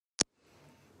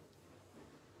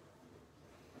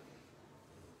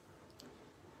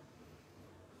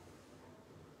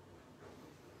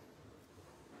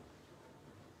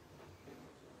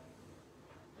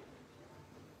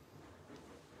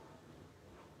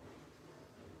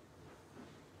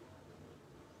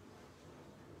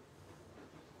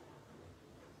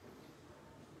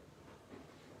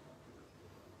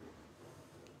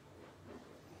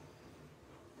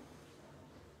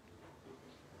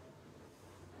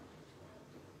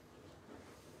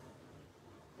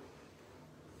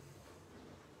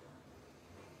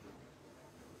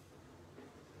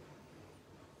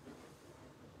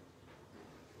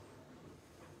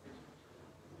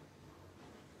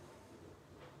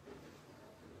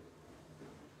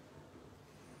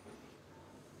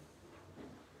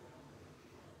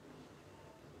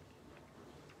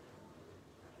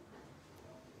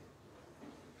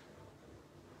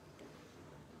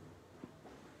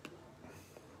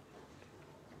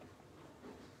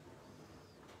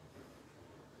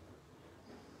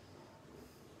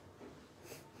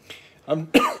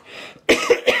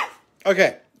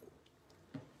Okay.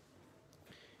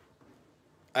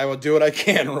 I will do what I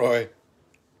can, Roy.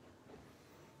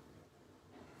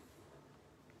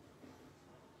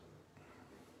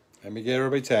 Let me get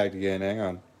everybody tagged again. Hang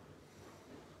on.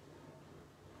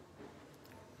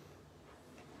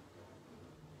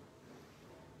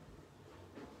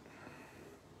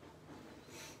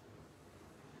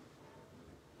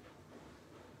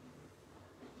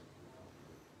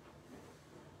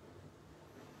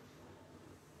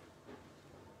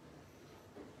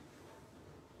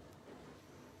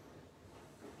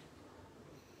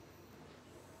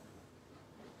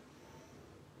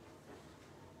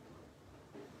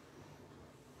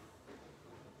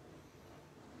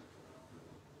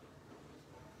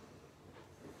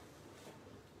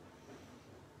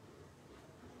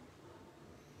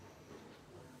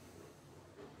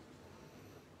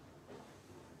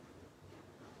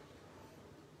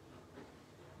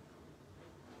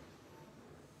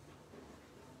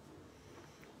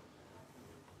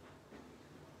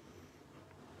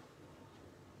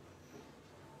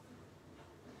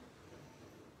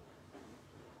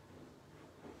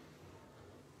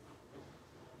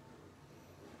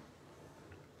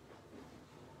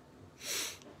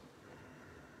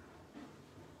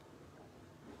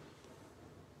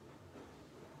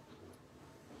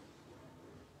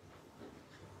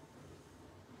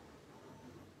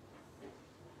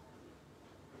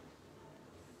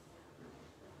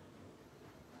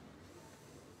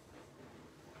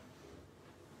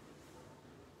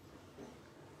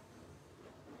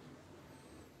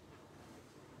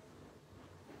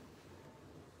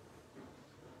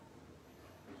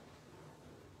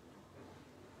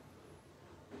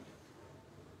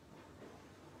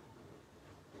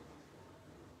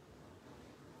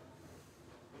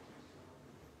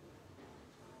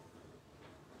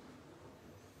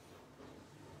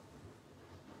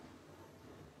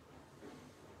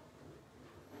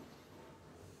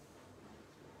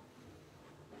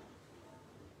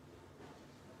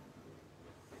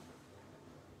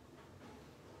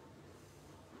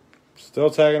 Still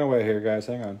tagging away here, guys.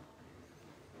 Hang on.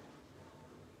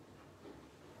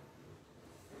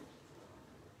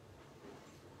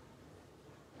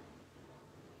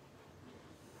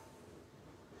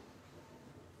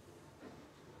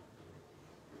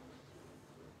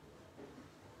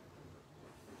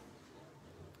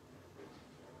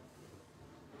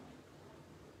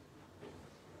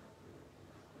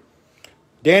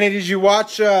 Danny, did you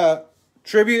watch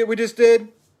Tribute that we just did?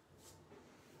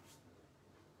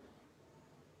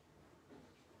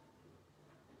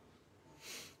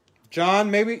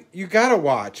 John, maybe you gotta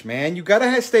watch, man. You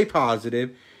gotta stay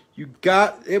positive.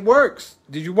 It works.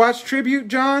 Did you watch Tribute,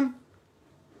 John?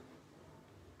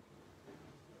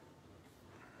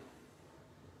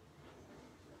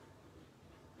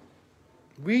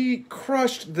 We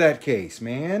crushed that case,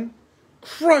 man.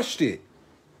 Crushed it.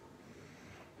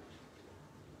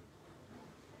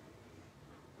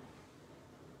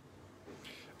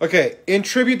 Okay, in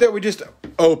Tribute that we just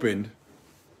opened,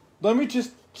 let me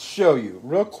just show you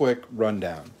real quick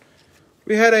rundown.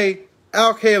 We had a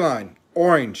Al Kaline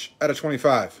orange out of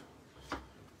 25.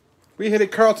 We hit a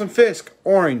Carlton Fisk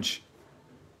orange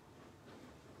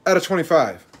out of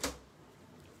 25.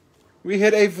 We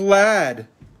hit a Vlad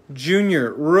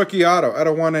Jr. rookie auto out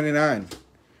of 199.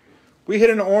 We hit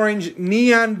an orange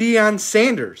Neon Deion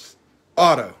Sanders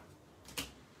auto.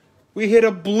 We hit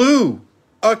a blue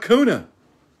Acuna.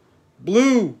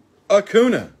 Blue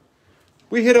Acuna.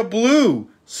 We hit a blue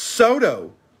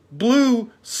Soto. Blue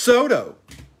Soto.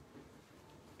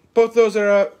 Both those are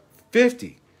at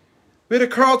 50. We hit a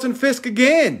Carlton Fisk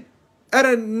again at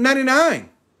a 99.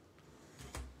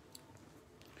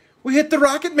 We hit the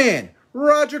Rocket Man,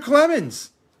 Roger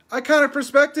Clemens, Iconic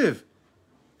Perspective,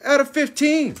 out of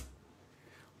 15.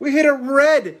 We hit a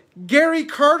red Gary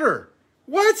Carter.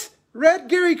 What? Red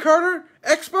Gary Carter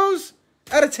Expos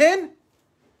out of 10?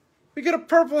 We get a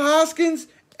purple Hoskins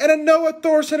and a Noah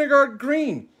Thor Syndergaard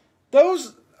green.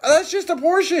 That's just a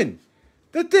portion.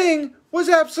 The thing was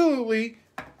absolutely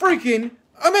freaking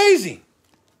amazing.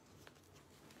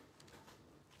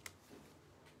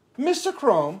 Mr.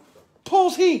 Chrome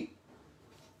pulls heat.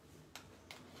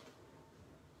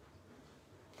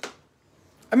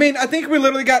 I mean, I think we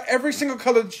literally got every single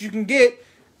color that you can get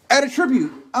at a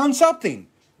Tribute on something.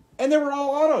 And they were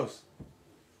all autos.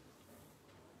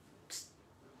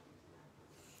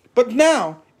 But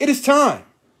now, it is time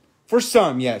for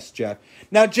some, yes, Jeff.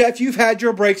 Now, Jeff, you've had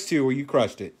your breaks too where you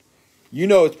crushed it. You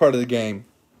know it's part of the game.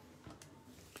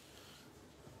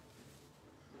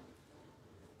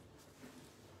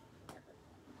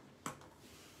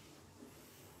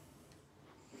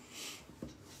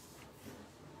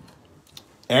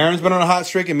 Aaron's been on a hot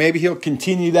streak, and maybe he'll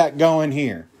continue that going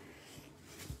here.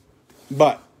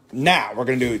 But now we're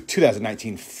going to do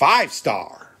 2019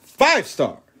 5-star.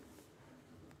 5-star.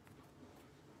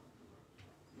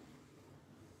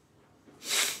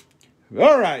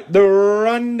 All right, the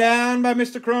rundown by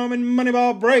Mr. Chrome and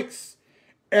Moneyball Breaks.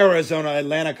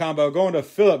 Arizona-Atlanta combo going to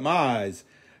Philip Mize.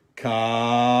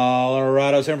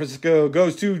 Colorado-San Francisco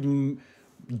goes to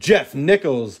Jeff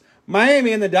Nichols.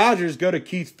 Miami and the Dodgers go to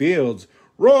Keith Fields.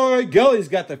 Roy Gelly's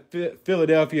got the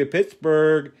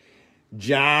Philadelphia-Pittsburgh.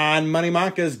 John Money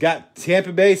Monka's got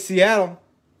Tampa Bay-Seattle.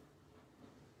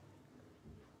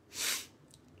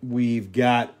 We've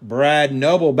got Brad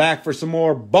Noble back for some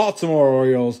more Baltimore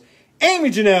Orioles. Amy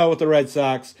Janelle with the Red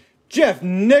Sox. Jeff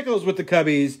Nichols with the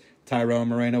Cubbies. Tyrone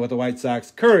Moreno with the White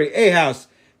Sox. Curry Ahaus,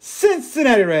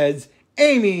 Cincinnati Reds.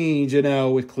 Amy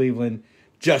Janelle with Cleveland.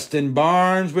 Justin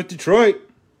Barnes with Detroit.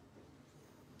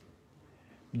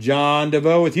 John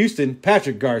DeVoe with Houston.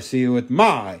 Patrick Garcia with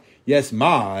my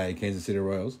Kansas City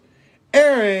Royals.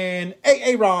 Aaron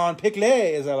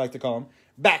Pickley, as I like to call him,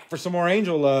 back for some more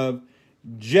Angel love.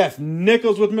 Jeff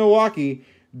Nichols with Milwaukee.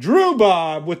 Drew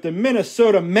Bob with the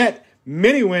Minnesota Met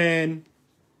mini win.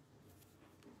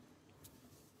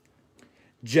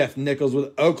 Jeff Nichols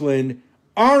with Oakland.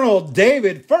 Arnold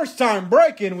David, first time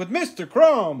breaking with Mr.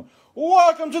 Chrome.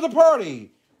 Welcome to the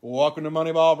party. Welcome to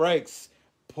Moneyball Breaks.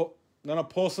 Gonna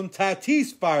pull some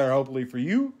Tatis fire, hopefully, for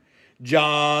you.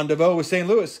 John DeVoe with St.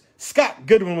 Louis. Scott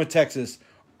Goodwin with Texas.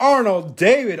 Arnold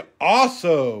David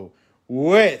also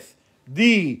with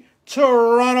the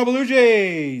Toronto Blue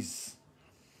Jays.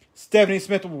 Stephanie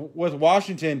Smith with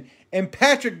Washington. And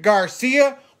Patrick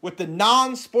Garcia with the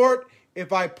non-sport.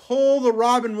 If I pull the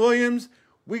Robin Williams,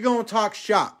 we gonna talk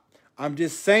shop. I'm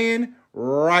just saying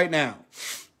right now.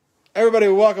 Everybody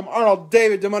welcome Arnold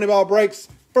David to Moneyball Breaks.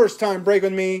 First time break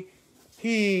with me.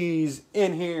 He's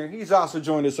in here. He's also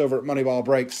joined us over at Moneyball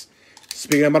Breaks.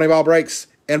 Speaking of Moneyball Breaks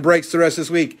and breaks the rest of this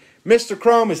week, Mr.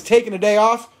 Chrome is taking a day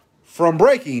off from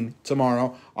breaking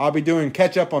tomorrow. I'll be doing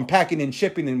catch up on packing and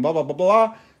shipping and blah, blah, blah,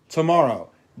 blah tomorrow.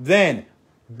 Then,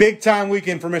 big time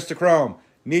weekend for Mr. Chrome.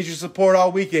 Need your support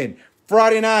all weekend.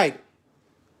 Friday night,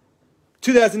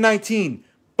 2019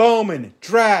 Bowman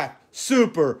Draft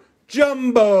Super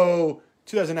Jumbo.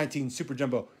 2019 Super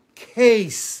Jumbo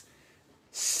case.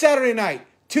 Saturday night,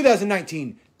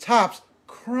 2019 Topps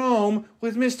Chrome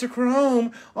with Mr.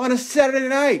 Chrome on a Saturday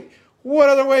night. What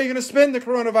other way are you going to spend the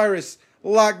coronavirus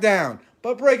lockdown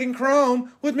but breaking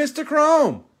Chrome with Mr.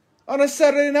 Chrome on a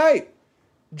Saturday night?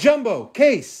 Jumbo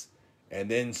case.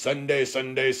 And then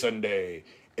Sunday,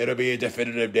 it'll be a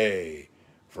definitive day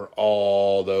for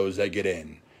all those that get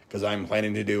in, because I'm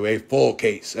planning to do a full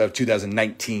case of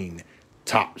 2019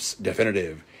 Topps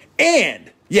Definitive.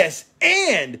 And, yes,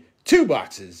 and 2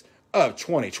 boxes of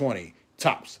 2020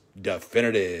 Topps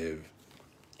Definitive.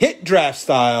 Hit draft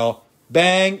style.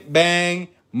 Bang, bang,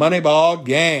 Moneyball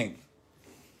gang.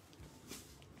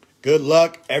 Good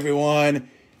luck, everyone.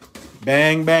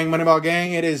 Bang, bang, Moneyball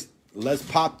gang. It is, let's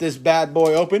pop this bad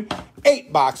boy open.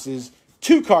 8 boxes,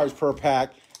 2 cards per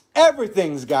pack.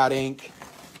 Everything's got ink.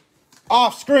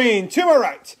 Off screen to my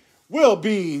right will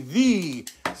be the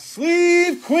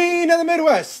sleeve queen of the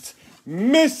Midwest,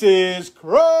 Mrs.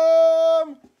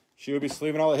 Chrome. She will be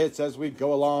sleeving all the hits as we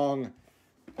go along.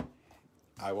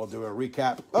 I will do a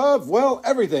recap of, well,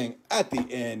 everything at the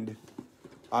end.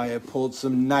 I have pulled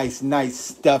some nice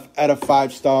stuff out of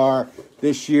 5-star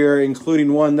this year,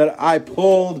 including one that I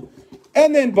pulled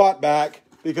and then bought back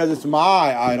because it's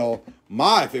my idol,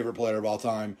 my favorite player of all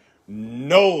time,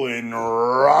 Nolan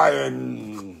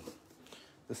Ryan.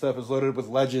 This stuff is loaded with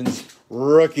legends,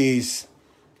 rookies,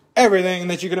 everything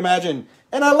that you can imagine.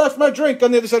 And I left my drink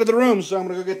on the other side of the room, so I'm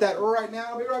going to go get that right now.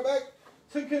 I'll be right back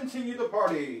to continue the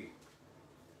party.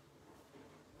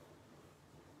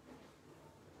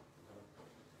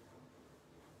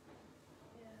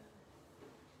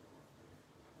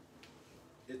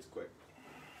 It's quick.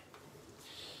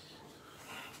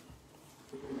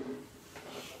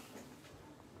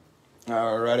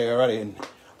 Alrighty. And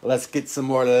let's get some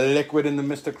more liquid in the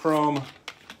Mr. Chrome.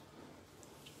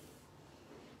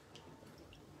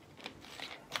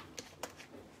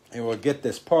 And we'll get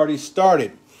this party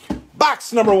started.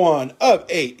 Box number 1 of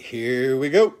 8. Here we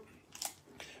go.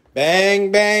 Bang,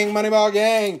 bang, Moneyball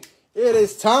gang. It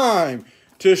is time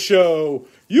to show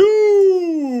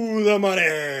you the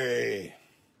money.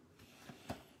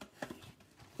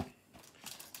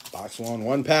 Box 1,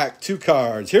 1 pack, 2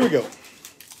 cards. Here we go.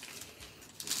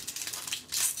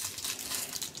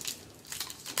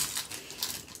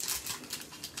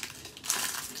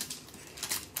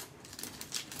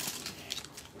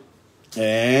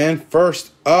 And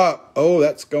first up, oh,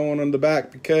 that's going on the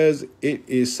back because it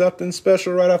is something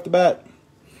special right off the bat.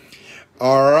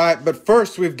 All right, but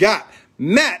first we've got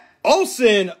Matt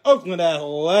Olson, Oakland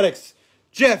Athletics.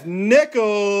 Jeff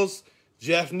Nichols.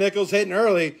 Jeff Nichols hitting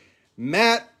early.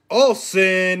 Matt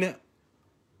Olson,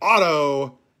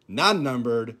 auto,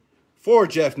 non-numbered for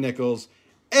Jeff Nichols.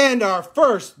 And our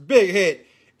first big hit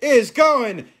is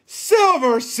going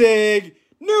Silver Sig,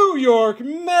 New York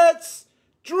Mets,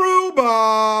 Drew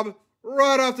Bob.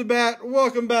 Right off the bat,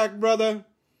 welcome back, brother.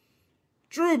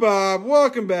 Drew Bob,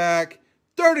 welcome back.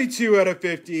 32 out of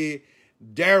 50.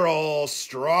 Darryl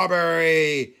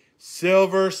Strawberry,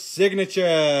 silver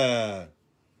signature.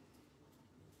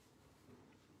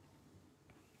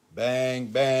 Bang,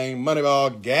 bang,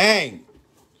 Moneyball gang.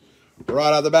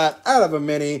 Right out the bat, out of a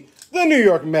mini, the New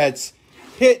York Mets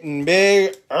hitting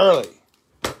big early.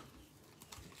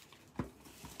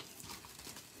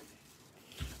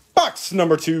 Box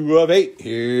number 2 of 8.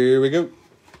 Here we go.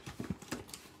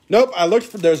 Nope, I looked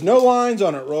for, there's no lines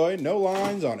on it, Roy. No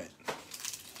lines on it.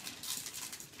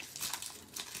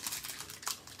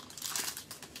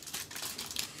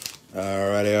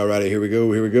 Alrighty, here we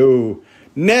go.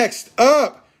 Next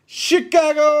up,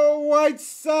 Chicago White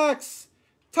Sox,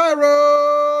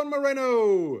 Tyrone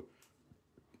Moreno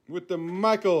with the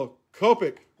Michael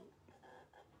Kopech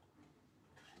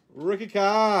rookie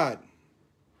card.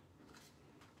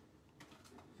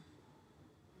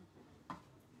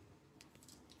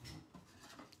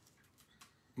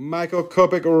 Michael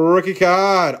Kopech rookie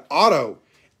card, auto,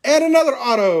 and another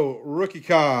auto rookie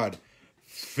card.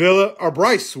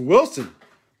 Bryce Wilson,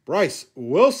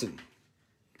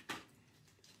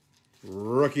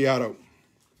 rookie auto.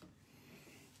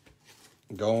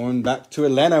 Going back to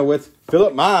Atlanta with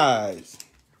Philip Mize.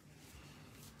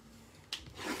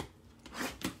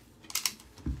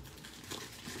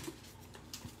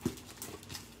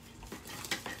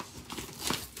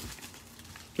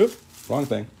 Oop, wrong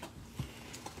thing.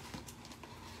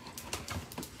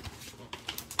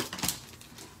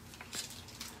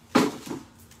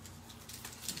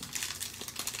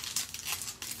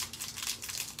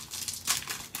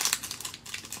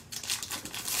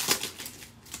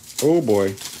 Oh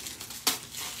boy.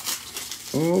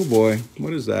 Oh boy.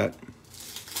 What is that?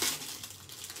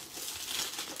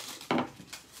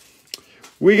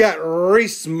 We got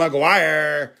Reese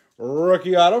McGuire,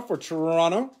 rookie auto for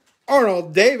Toronto.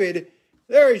 Arnold David,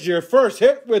 there's your first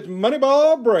hit with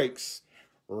Moneyball breaks.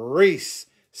 Reese,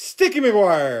 Sticky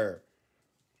McGuire,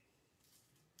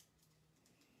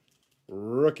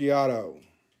 rookie auto.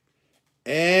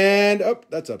 And, oh,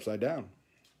 that's upside down.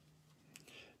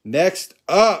 Next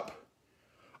up.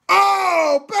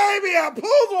 Oh, baby, I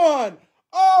pulled one.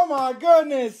 Oh, my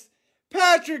goodness.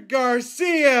 Patrick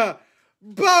Garcia.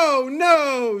 Bo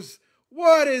knows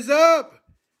what is up.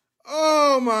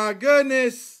 Oh, my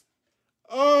goodness.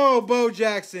 Oh, Bo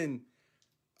Jackson.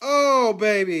 Oh,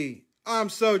 baby. I'm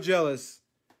so jealous.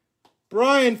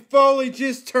 Brian Foley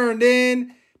just turned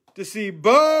in to see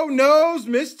Bo knows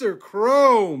Mr.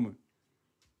 Chrome.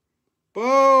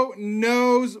 Bo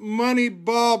knows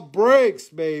Moneyball breaks,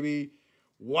 baby.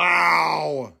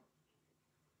 Wow.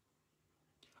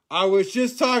 I was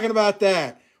just talking about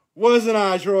that, wasn't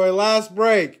I, Troy? Last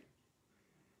break.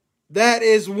 That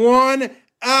is 1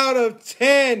 out of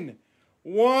 10.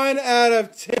 1 out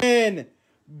of 10.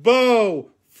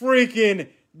 Bo freaking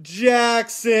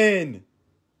Jackson.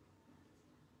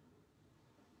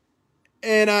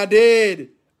 And I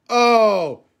did.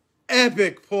 Oh,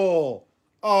 epic pull.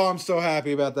 Oh, I'm so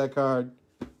happy about that card.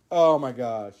 Oh, my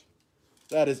gosh.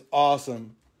 That is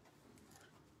awesome.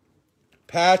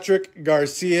 Patrick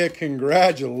Garcia,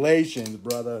 congratulations,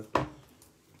 brother.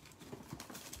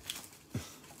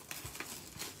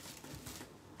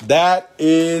 That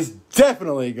is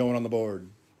definitely going on the board.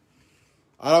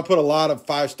 I don't put a lot of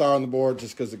 5-star on the board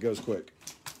just because it goes quick.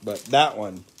 But that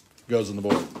one goes on the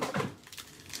board.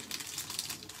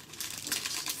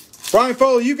 Brian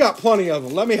Foley, you got plenty of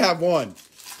them. Let me have one.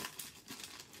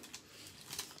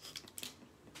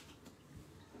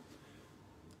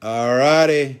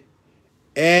 Alrighty.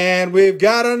 And we've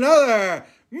got another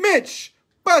Mitch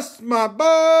Bust My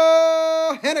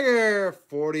Ball Henniger.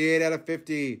 48 out of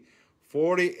 50.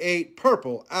 48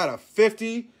 purple out of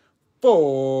 50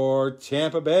 for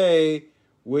Tampa Bay,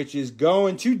 which is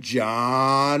going to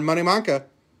John Money Manca.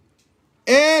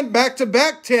 And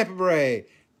back-to-back Tampa Bay,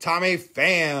 Tommy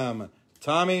Pham.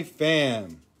 Tommy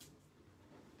Pham.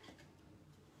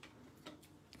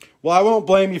 Well, I won't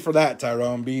blame you for that,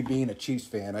 Tyrone, being a Chiefs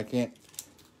fan. I can't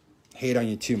hate on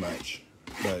you too much.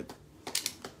 But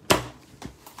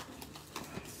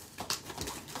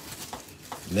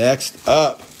next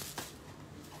up,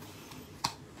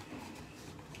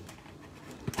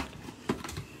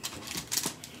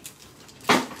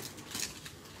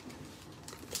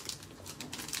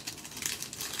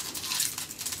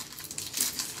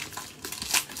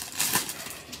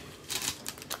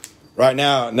 Right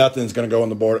now, nothing's going to go on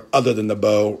the board other than the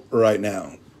bow right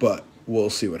now. But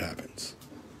we'll see what happens.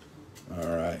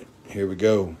 All right, here we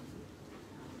go.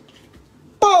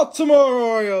 Baltimore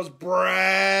Orioles,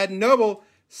 Brad Noble,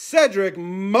 Cedric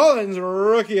Mullins,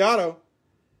 rookie auto.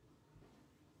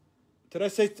 Did I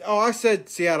say? Oh, I said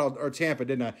Seattle or Tampa,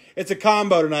 didn't I? It's a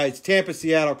combo tonight. It's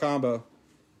Tampa-Seattle combo.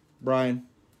 Brian,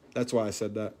 that's why I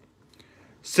said that.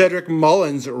 Cedric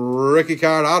Mullins, rookie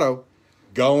card auto,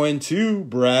 going to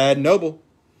Brad Noble.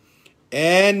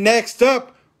 And next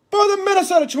up, for the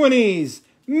Minnesota Twinnies,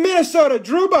 Minnesota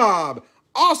Drew Bob,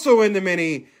 also in the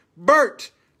mini,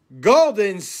 Bert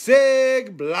Golden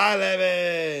Sig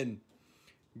Blyleven.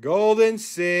 Golden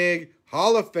Sig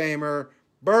Hall of Famer,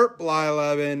 Bert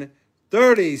Blyleven,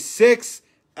 36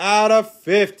 out of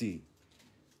 50.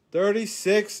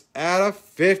 36 out of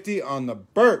 50 on the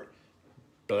Bert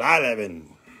Blyleven.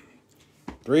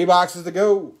 3 boxes to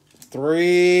go.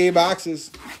 3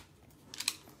 boxes.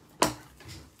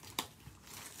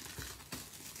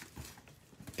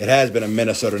 It has been a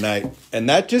Minnesota night, and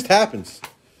that just happens.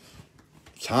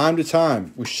 Time to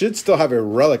time. We should still have a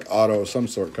relic auto of some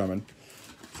sort coming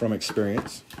from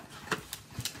experience.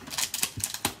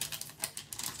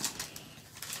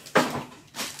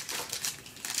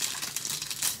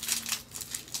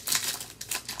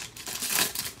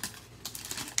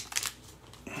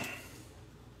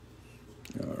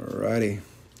 Alrighty.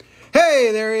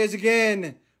 Hey, there he is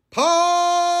again.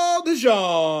 Paul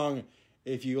DeJong.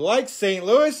 If you like St.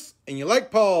 Louis and you like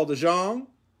Paul DeJong,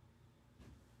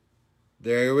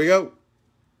 there we go.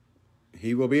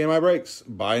 He will be in my breaks.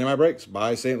 Buying my breaks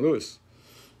by St. Louis.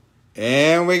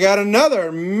 And we got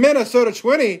another Minnesota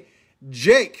Twinnie,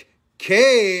 Jake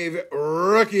Cave,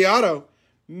 rookie auto.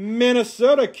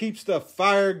 Minnesota keeps the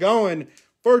fire going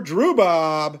for Drew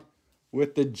Bob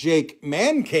with the Jake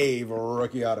Man Cave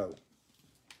rookie auto. I'm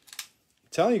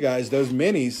telling you guys, those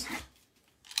minis.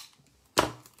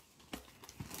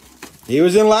 He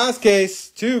was in last case,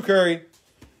 too, Curry.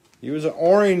 He was an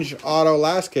orange auto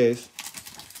last case.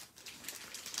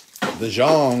 The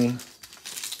Zhong.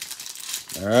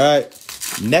 All right.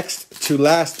 Next to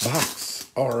last box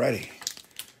already.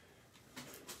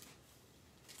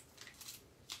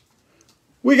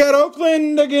 We got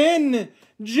Oakland again.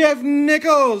 Jeff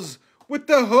Nichols with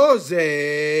the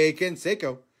Jose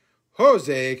Canseco.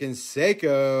 Jose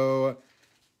Canseco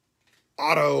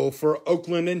auto for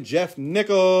Oakland and Jeff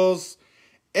Nichols.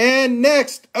 And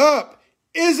next up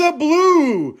is a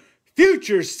blue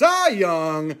future Cy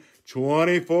Young,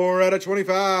 24 out of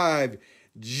 25.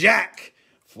 Jack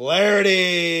Flaherty.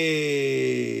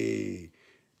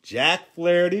 Jack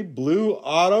Flaherty, blue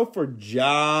auto for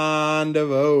John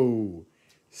DeVoe.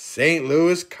 St.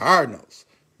 Louis Cardinals.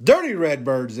 Dirty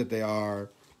Redbirds that they are.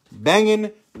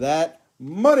 Banging that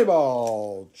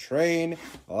Moneyball train.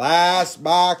 Last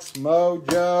box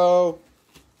mojo.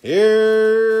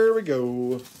 Here we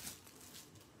go.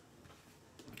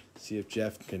 See if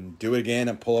Jeff can do it again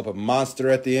and pull up a monster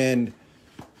at the end.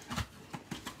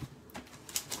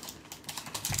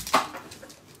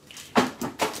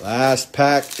 Last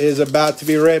pack is about to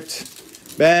be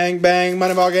ripped. Bang, bang,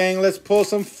 Moneyball gang. Let's pull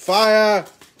some fire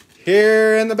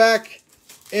here in the back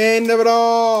end of it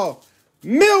all.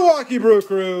 Milwaukee Brew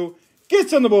Crew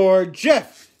gets on the board.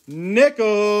 Jeff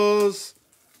Nichols.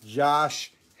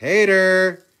 Josh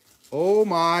Hader. Oh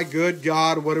my good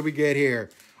God, what did we get here?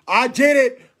 I did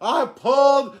it. I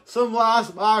pulled some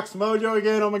last box mojo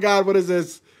again. Oh my God, what is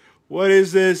this? What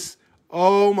is this?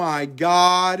 Oh my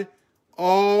God.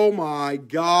 Oh my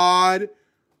God.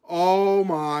 Oh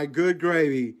my good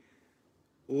gravy.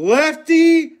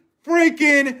 Lefty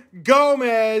freaking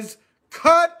Gomez.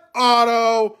 Cut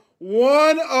auto.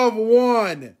 1 of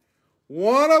 1.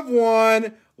 1 of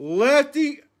 1.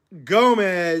 Lefty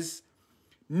Gomez.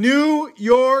 New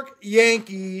York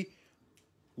Yankee.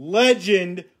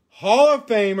 Legend. Hall of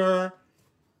Famer.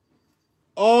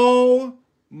 Oh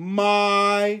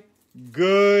my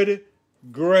good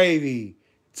gravy.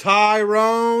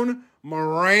 Tyrone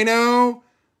Moreno,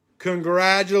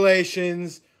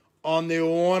 congratulations on the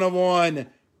 1 of 1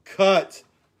 cut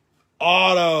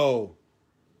auto.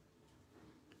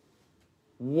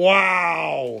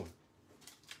 Wow.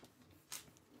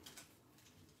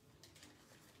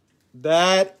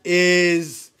 That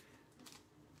is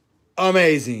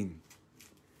amazing.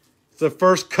 It's the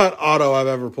first cut auto I've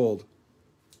ever pulled.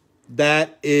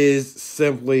 That is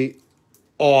simply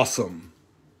awesome.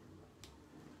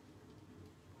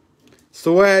 It's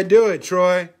the way I do it,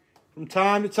 Troy. From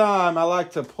time to time, I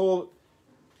like to pull.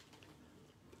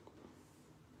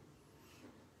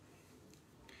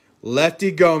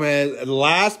 Lefty Gomez,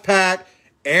 last pack.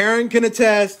 Aaron can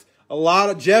attest. A lot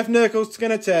of Jeff Nichols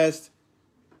can attest.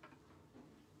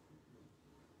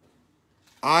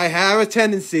 I have a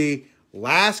tendency,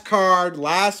 last card,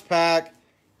 last pack,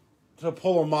 to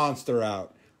pull a monster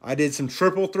out. I did some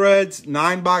triple threads,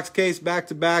 9-box case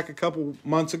back-to-back a couple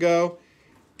months ago.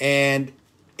 And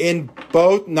in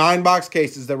both 9-box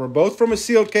cases that were both from a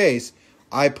sealed case,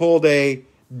 I pulled a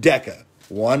Deca.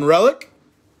 1 relic,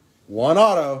 1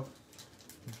 auto,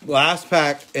 last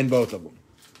pack in both of them.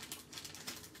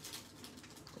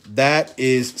 That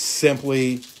is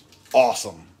simply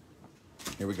awesome.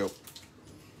 Here we go.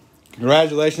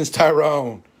 Congratulations,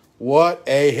 Tyrone. What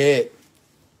a hit.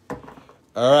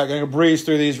 All right, going to breeze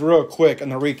through these real quick on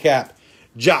the recap.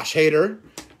 Josh Hader,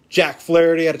 Jack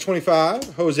Flaherty out of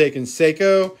 25, Jose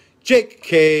Canseco, Jake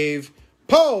Cave,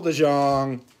 Paul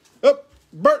DeJong,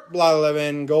 Bert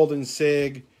Blyleven, Golden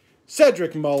Sig,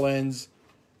 Cedric Mullins,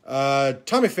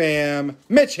 Tommy Pham,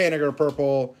 Mitch Haniger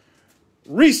purple,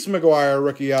 Reese McGuire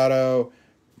rookie auto,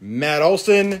 Matt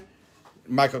Olson,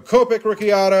 Michael Kopech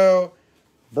rookie auto,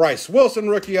 Bryce Wilson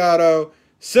rookie auto,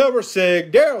 Silver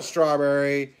Sig, Darryl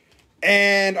Strawberry,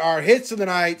 and our hits of the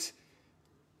night,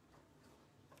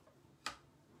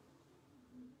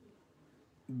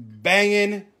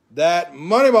 banging that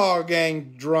Moneyball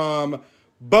Gang drum,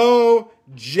 Bo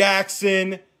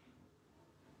Jackson,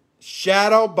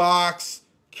 Shadow Box,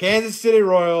 Kansas City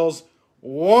Royals,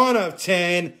 1 of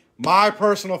 10. My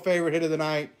personal favorite hit of the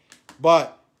night,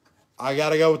 but I got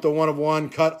to go with the 1 of 1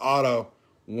 cut auto.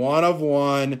 1 of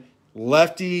 1,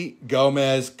 Lefty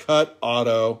Gomez cut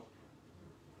auto.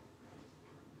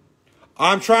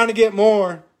 I'm trying to get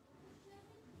more.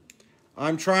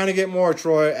 I'm trying to get more,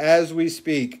 Troy, as we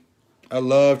speak. I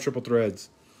love triple threads.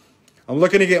 I'm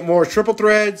looking to get more triple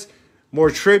threads, more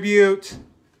tribute.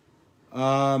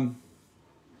 I'm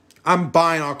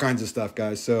buying all kinds of stuff,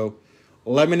 guys. So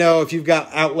let me know if you've got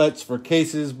outlets for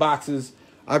cases, boxes.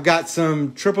 I've got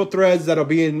some triple threads that'll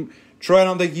be in. Troy, I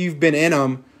don't think you've been in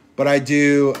them, but I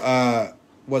do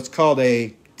what's called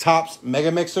a Topps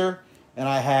Mega Mixer. And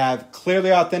I have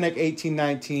Clearly Authentic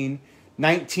 1819,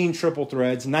 19 triple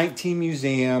threads, 19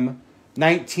 museum,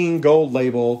 19 gold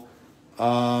label,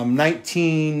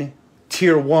 19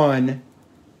 tier 1,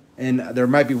 and there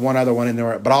might be one other one in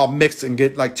there, but I'll mix and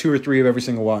get like 2 or 3 of every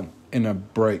single one in a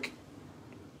break.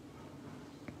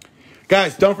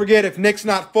 Guys, don't forget, if Nick's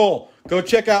not full, go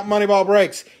check out Moneyball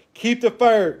Breaks. Keep the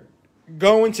fire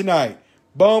going tonight.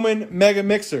 Bowman Mega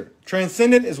Mixer.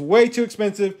 Transcendent is way too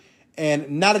expensive.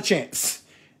 And not a chance.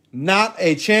 Not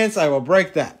a chance I will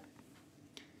break that.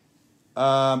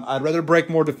 I'd rather break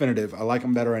more definitive. I like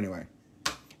them better anyway.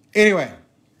 Anyway.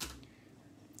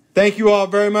 Thank you all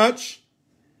very much.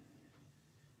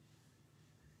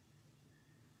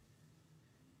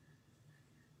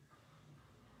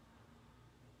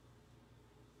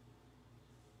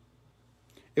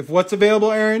 If what's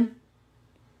available, Aaron?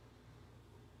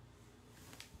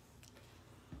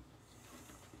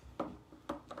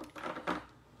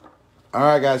 All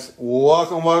right, guys.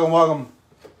 Welcome, welcome, welcome.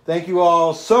 Thank you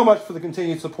all so much for the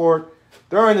continued support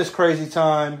during this crazy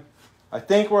time. I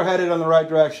think we're headed on the right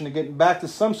direction to getting back to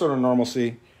some sort of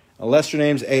normalcy. Unless your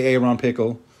name's A.A. Ron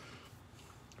Pickle.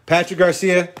 Patrick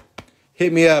Garcia,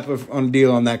 hit me up on a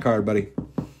deal on that card, buddy.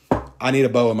 I need a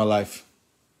bow in my life.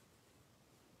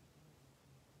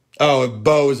 Oh, a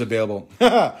bow is available.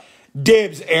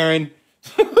 Dibs, Aaron.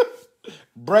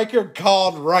 Breaker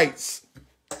called rights.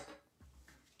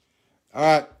 All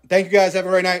right. Thank you guys. Have a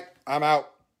great night. I'm out.